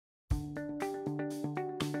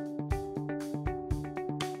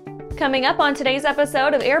Coming up on today's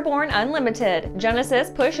episode of Airborne-Unlimited,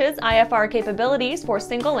 Genesys pushes IFR capabilities for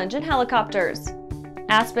single-engine helicopters.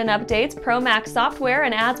 Aspen updates ProMax software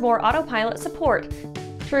and adds more autopilot support.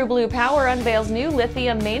 True Blue Power unveils new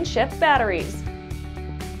lithium main shift batteries.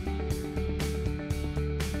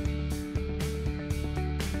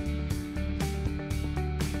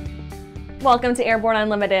 Welcome to Airborne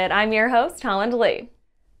Unlimited. I'm your host, Holland Lee.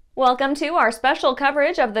 Welcome to our special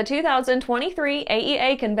coverage of the 2023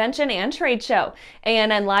 AEA Convention and Trade Show.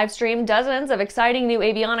 ANN live streamed dozens of exciting new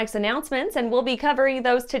avionics announcements, and we'll be covering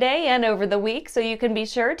those today and over the week, so you can be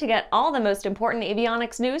sure to get all the most important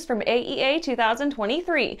avionics news from AEA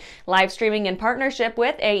 2023, live streaming in partnership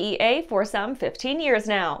with AEA for some 15 years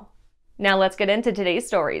now. Now let's get into today's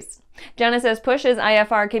stories. Genesys pushes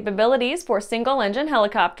IFR capabilities for single-engine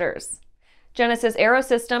helicopters. Genesys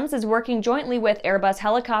Aerosystems is working jointly with Airbus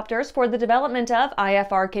Helicopters for the development of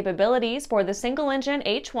IFR capabilities for the single-engine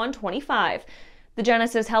H125. The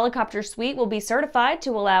Genesys Helicopter Suite will be certified to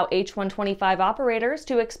allow H125 operators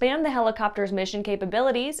to expand the helicopter's mission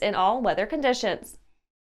capabilities in all weather conditions.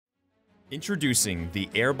 Introducing the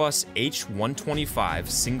Airbus H125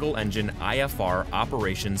 single-engine IFR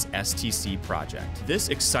Operations STC project. This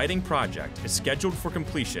exciting project is scheduled for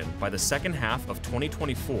completion by the second half of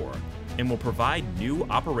 2024 and will provide new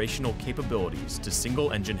operational capabilities to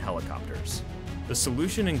single-engine helicopters. The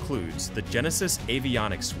solution includes the Genesys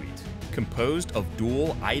Avionics Suite, composed of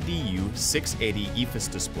dual IDU 680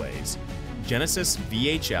 EFIS displays, Genesys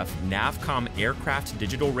VHF Navcom aircraft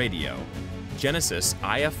digital radio, Genesys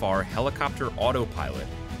IFR helicopter autopilot,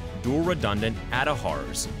 dual redundant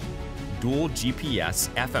ADAHRs, dual GPS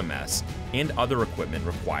FMS, and other equipment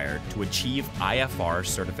required to achieve IFR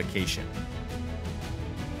certification.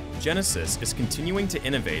 Genesys is continuing to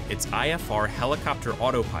innovate its IFR helicopter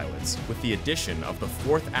autopilots with the addition of the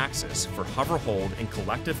fourth axis for hover hold and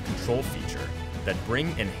collective control feature that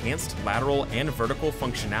bring enhanced lateral and vertical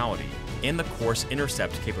functionality and the course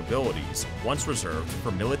intercept capabilities once reserved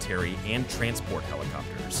for military and transport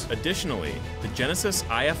helicopters. Additionally, the Genesys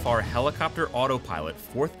IFR helicopter autopilot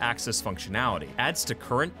fourth axis functionality adds to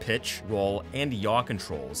current pitch, roll, and yaw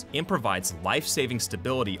controls and provides life-saving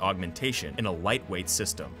stability augmentation in a lightweight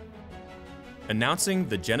system. Announcing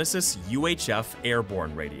the Genesys UHF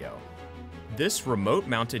Airborne Radio. This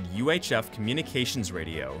remote-mounted UHF communications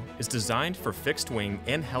radio is designed for fixed-wing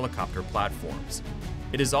and helicopter platforms.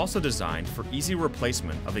 It is also designed for easy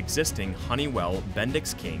replacement of existing Honeywell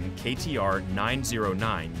Bendix King KTR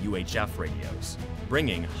 909 UHF radios,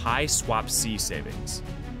 bringing high swap C savings.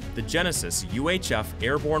 The Genesys UHF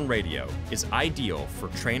Airborne Radio is ideal for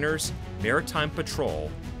trainers, maritime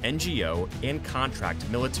patrol, NGO, and contract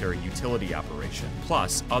military utility operation,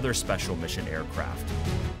 plus other special mission aircraft.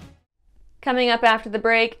 Coming up after the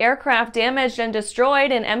break, aircraft damaged and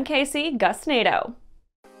destroyed in MKC Gustnado.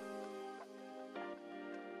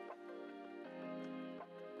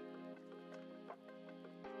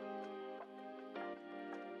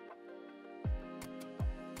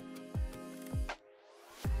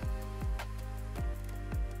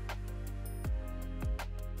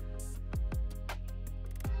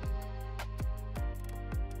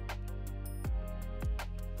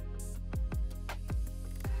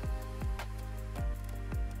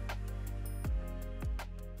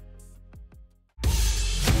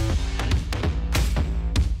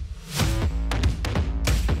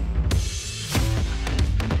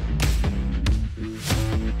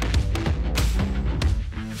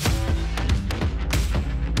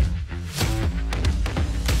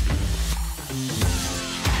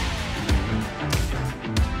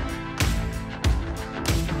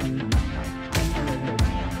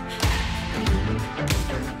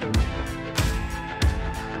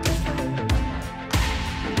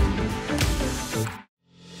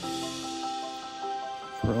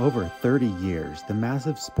 For over 30 years, the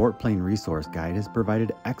massive Sport Plane Resource Guide has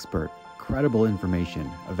provided expert, credible information,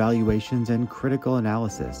 evaluations, and critical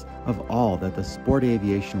analysis of all that the sport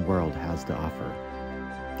aviation world has to offer.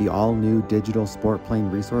 The all-new digital Sport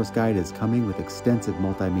Plane Resource Guide is coming with extensive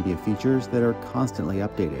multimedia features that are constantly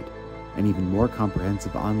updated, an even more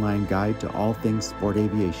comprehensive online guide to all things sport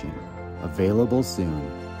aviation. Available soon.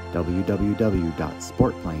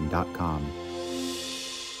 www.sportplane.com.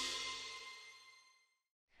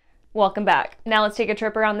 Welcome back. Now let's take a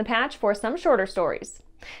trip around the patch for some shorter stories.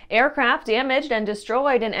 Aircraft damaged and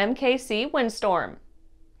destroyed in MKC windstorm.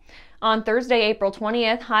 On Thursday, April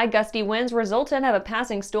 20th, high gusty winds resultant of a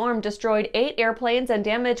passing storm destroyed 8 airplanes and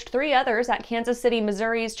damaged 3 others at Kansas City,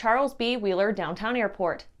 Missouri's Charles B. Wheeler Downtown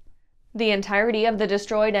Airport. The entirety of the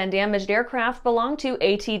destroyed and damaged aircraft belonged to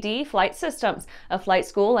ATD Flight Systems, a flight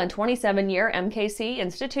school and 27-year MKC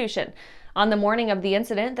institution. On the morning of the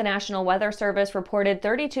incident, the National Weather Service reported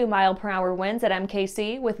 32-mile-per-hour winds at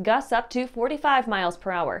MKC with gusts up to 45 miles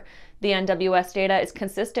per hour. The NWS data is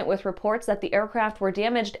consistent with reports that the aircraft were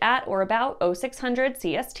damaged at or about 0600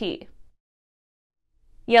 CST.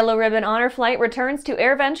 Yellow Ribbon Honor Flight returns to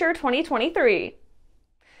AirVenture 2023.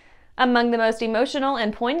 Among the most emotional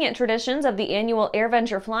and poignant traditions of the annual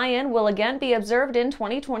AirVenture fly-in will again be observed in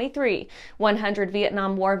 2023. 100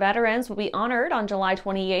 Vietnam War veterans will be honored on July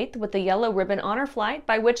 28th with the Yellow Ribbon Honor Flight,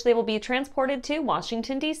 by which they will be transported to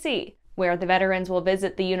Washington, D.C., where the veterans will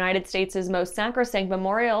visit the United States' most sacrosanct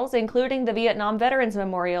memorials, including the Vietnam Veterans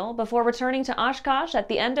Memorial, before returning to Oshkosh at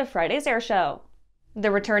the end of Friday's air show. The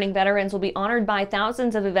returning veterans will be honored by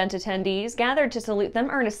thousands of event attendees gathered to salute them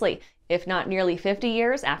earnestly, if not nearly 50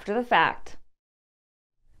 years after the fact.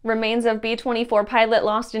 Remains of B-24 pilot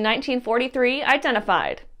lost in 1943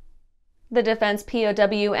 identified. The Defense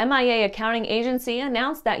POW MIA Accounting Agency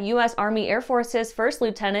announced that U.S. Army Air Force's First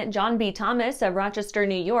Lieutenant John B. Thomas of Rochester,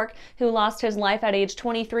 New York, who lost his life at age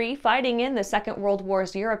 23 fighting in the Second World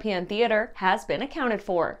War's European theater, has been accounted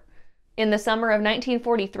for. In the summer of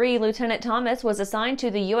 1943, Lieutenant Thomas was assigned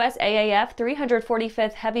to the U.S. AAF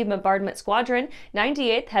 345th Heavy Bombardment Squadron,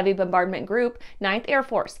 98th Heavy Bombardment Group, 9th Air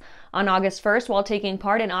Force. On August 1st, while taking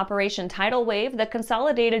part in Operation Tidal Wave, the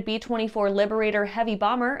consolidated B-24 Liberator heavy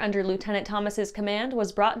bomber under Lieutenant Thomas's command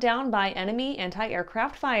was brought down by enemy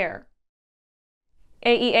anti-aircraft fire.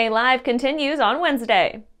 AEA-LIVE continues on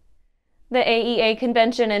Wednesday. The AEA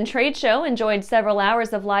Convention and Trade Show enjoyed several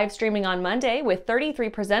hours of live streaming on Monday, with 33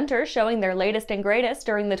 presenters showing their latest and greatest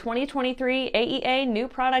during the 2023 AEA New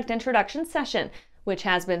Product Introduction Session, which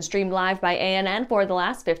has been streamed live by ANN for the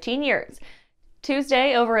last 15 years.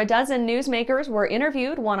 Tuesday, over a dozen newsmakers were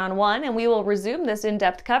interviewed one-on-one, and we will resume this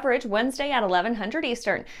in-depth coverage Wednesday at 1100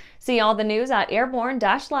 Eastern. See all the news at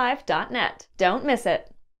airborne-live.net. Don't miss it.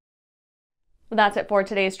 Well, that's it for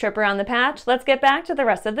today's trip around the patch. Let's get back to the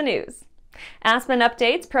rest of the news. Aspen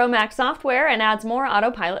updates ProMax software and adds more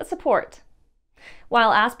autopilot support.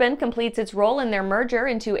 While Aspen completes its role in their merger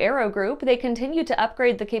into Aero Group, they continue to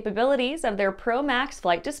upgrade the capabilities of their ProMax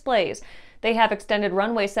flight displays. They have extended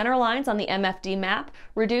runway centerlines on the MFD map,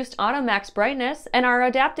 reduced AutoMax brightness, and are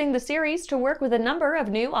adapting the series to work with a number of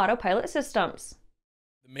new autopilot systems.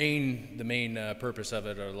 The main purpose of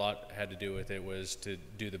it, a lot had to do with it, was to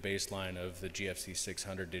do the baseline of the GFC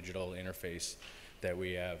 600 digital interface that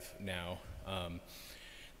we have now.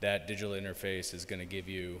 That digital interface is going to give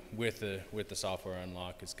you, with the software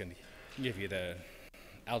unlock, it's going to give you the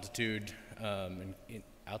altitude,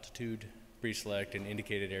 altitude pre-select and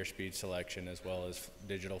indicated airspeed selection, as well as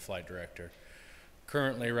digital flight director.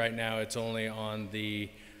 Currently, right now, it's only on the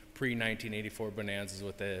pre-1984 Bonanzas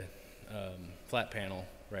with the flat panel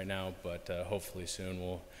right now, but hopefully soon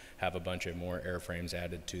we'll have a bunch of more airframes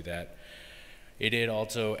added to that. It did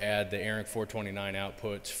also add the ARINC 429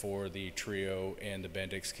 outputs for the Trio and the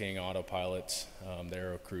Bendix King autopilots, the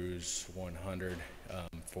Aero Cruise 100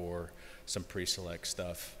 for some pre-select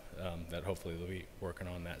stuff that hopefully they'll be working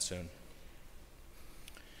on that soon.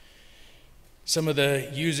 Some of the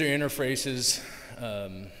user interfaces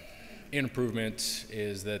improvements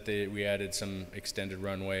is that we added some extended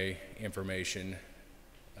runway information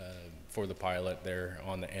for the pilot there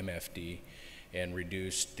on the MFD, and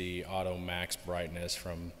reduced the auto max brightness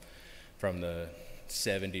from the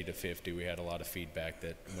 70 to 50. We had a lot of feedback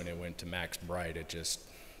that when it went to max bright, it just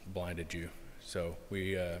blinded you. So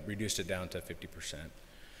we reduced it down to 50%.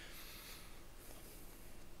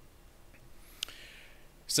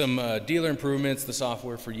 Some dealer improvements, the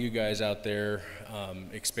software for you guys out there,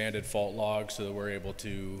 expanded fault logs so that we're able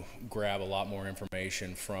to grab a lot more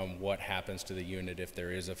information from what happens to the unit if there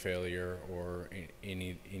is a failure or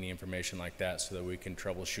any information like that, so that we can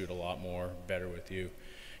troubleshoot a lot more better with you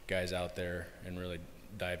guys out there and really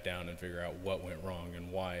dive down and figure out what went wrong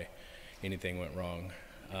and why anything went wrong.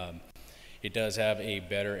 It does have a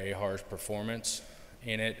better AHRS performance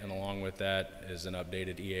in it, and along with that is an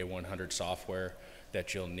updated EA100 software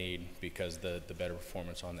that you'll need because the better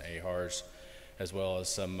performance on the AHRS, as well as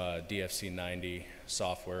some DFC90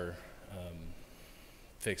 software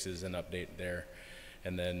fixes and update there.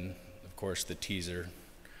 And then, of course, the teaser,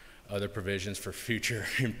 other provisions for future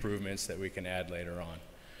improvements that we can add later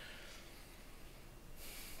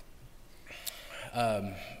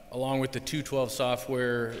on. Along with the 212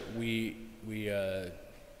 software, we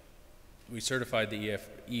certified the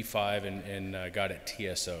E5 and got it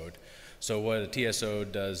TSO'd. So what a TSO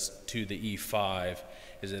does to the E5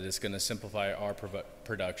 is that it's going to simplify our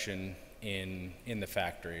production in the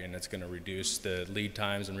factory, and it's going to reduce the lead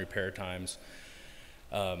times and repair times.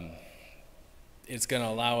 It's going to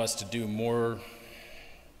allow us to do more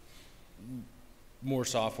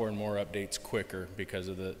software and more updates quicker because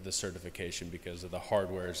of the certification, because of the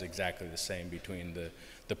hardware is exactly the same between the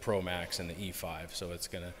Pro Max and the E5, so it's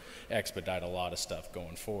going to expedite a lot of stuff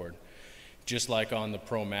going forward. Just like on the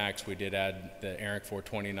Pro Max, we did add the ARINC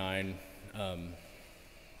 429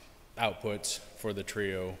 outputs for the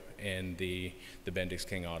Trio and the Bendix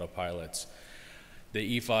King autopilots.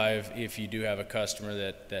 The E5, if you do have a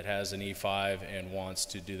customer that has an E5 and wants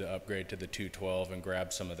to do the upgrade to the 212 and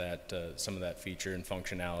grab some of that feature and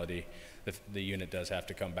functionality, the unit does have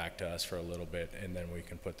to come back to us for a little bit, and then we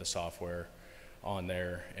can put the software on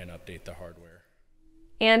there and update the hardware.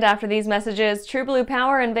 And after these messages, TrueBlue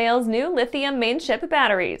Power unveils new lithium main ship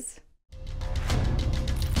batteries.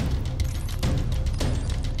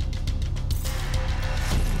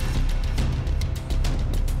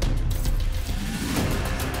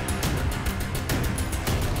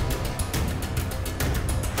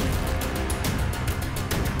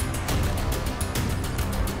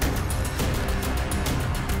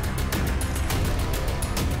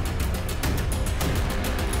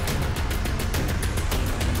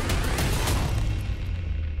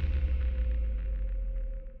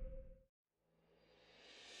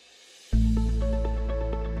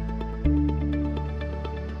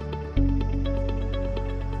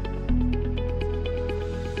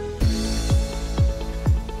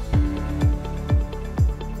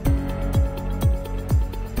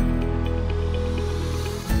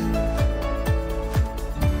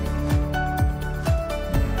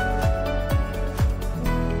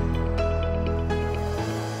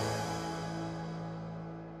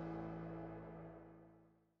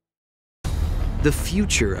 The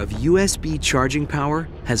future of USB charging power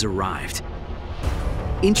has arrived.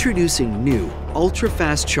 Introducing new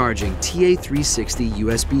ultra-fast charging TA360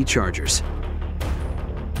 USB chargers.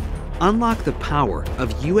 Unlock the power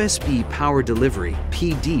of USB Power Delivery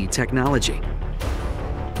PD technology.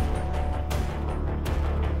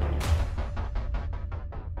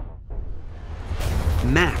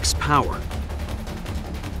 Max power.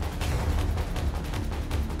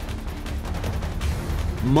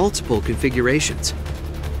 Multiple configurations.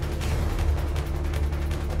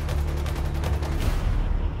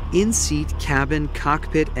 In-seat, cabin,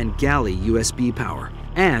 cockpit, and galley USB power.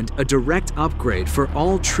 And a direct upgrade for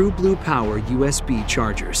all TrueBlue Power USB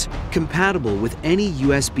chargers, compatible with any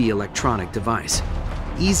USB electronic device.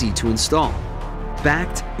 Easy to install.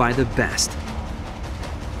 Backed by the best.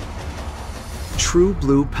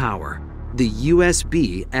 TrueBlue Power, the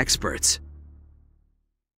USB experts.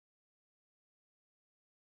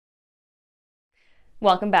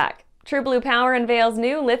 Welcome back. TrueBlue Power unveils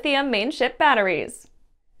new lithium main ship batteries.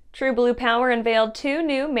 TrueBlue Power unveiled two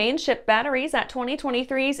new main ship batteries at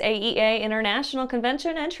 2023's AEA International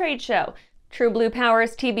Convention and Trade Show. TrueBlue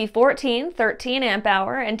Power's TB14 13 amp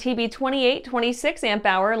hour and TB28 26 amp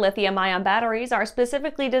hour lithium-ion batteries are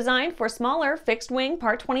specifically designed for smaller fixed-wing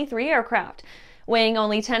Part 23 aircraft. Weighing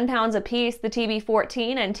only 10 pounds apiece, the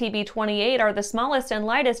TB14 and TB28 are the smallest and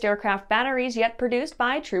lightest aircraft batteries yet produced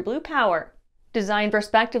by TrueBlue Power. Designed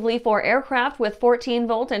respectively for aircraft with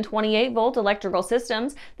 14-volt and 28-volt electrical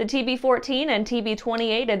systems, the TB14 and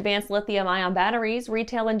TB28 advanced lithium-ion batteries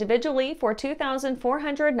retail individually for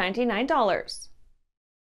 $2,499.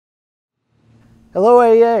 Hello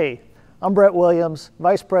AEA, I'm Brett Williams,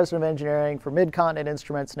 Vice President of Engineering for Mid-Continent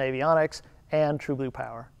Instruments and Avionics and TrueBlue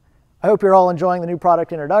Power. I hope you're all enjoying the new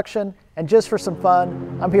product introduction, and just for some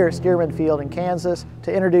fun, I'm here at Stearman Field in Kansas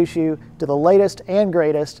to introduce you to the latest and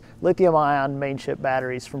greatest lithium-ion main ship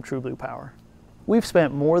batteries from TrueBlue Power. We've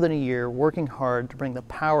spent more than a year working hard to bring the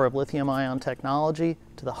power of lithium-ion technology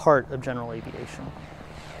to the heart of general aviation.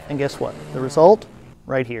 And guess what? The result?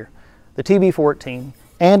 Right here. The TB14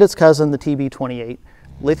 and its cousin, the TB28,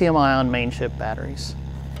 lithium-ion main ship batteries.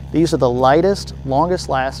 These are the lightest, longest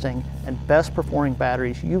lasting, and best performing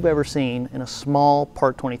batteries you've ever seen in a small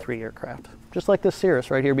Part 23 aircraft, just like this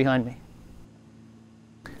Cirrus right here behind me.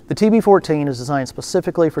 The TB14 is designed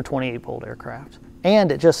specifically for 28-volt aircraft,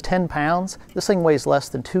 and at just 10 pounds, this thing weighs less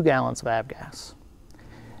than 2 gallons of avgas.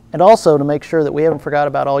 And also, to make sure that we haven't forgot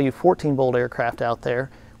about all you 14-volt aircraft out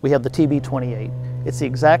there, we have the TB28. It's the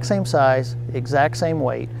exact same size, exact same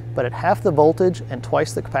weight, but at half the voltage and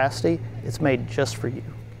twice the capacity, it's made just for you.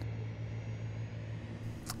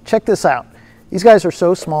 Check this out. These guys are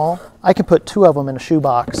so small, I can put 2 of them in a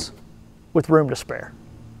shoebox with room to spare.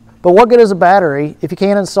 But what good is a battery if you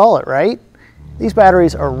can't install it, right? These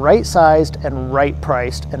batteries are right sized and right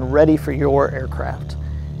priced and ready for your aircraft.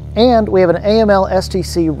 And we have an AML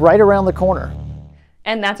STC right around the corner.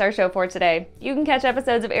 And that's our show for today. You can catch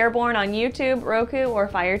episodes of Airborne on YouTube, Roku, or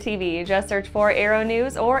Fire TV. Just search for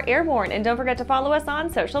Aero-News or Airborne, and don't forget to follow us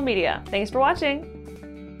on social media. Thanks for watching.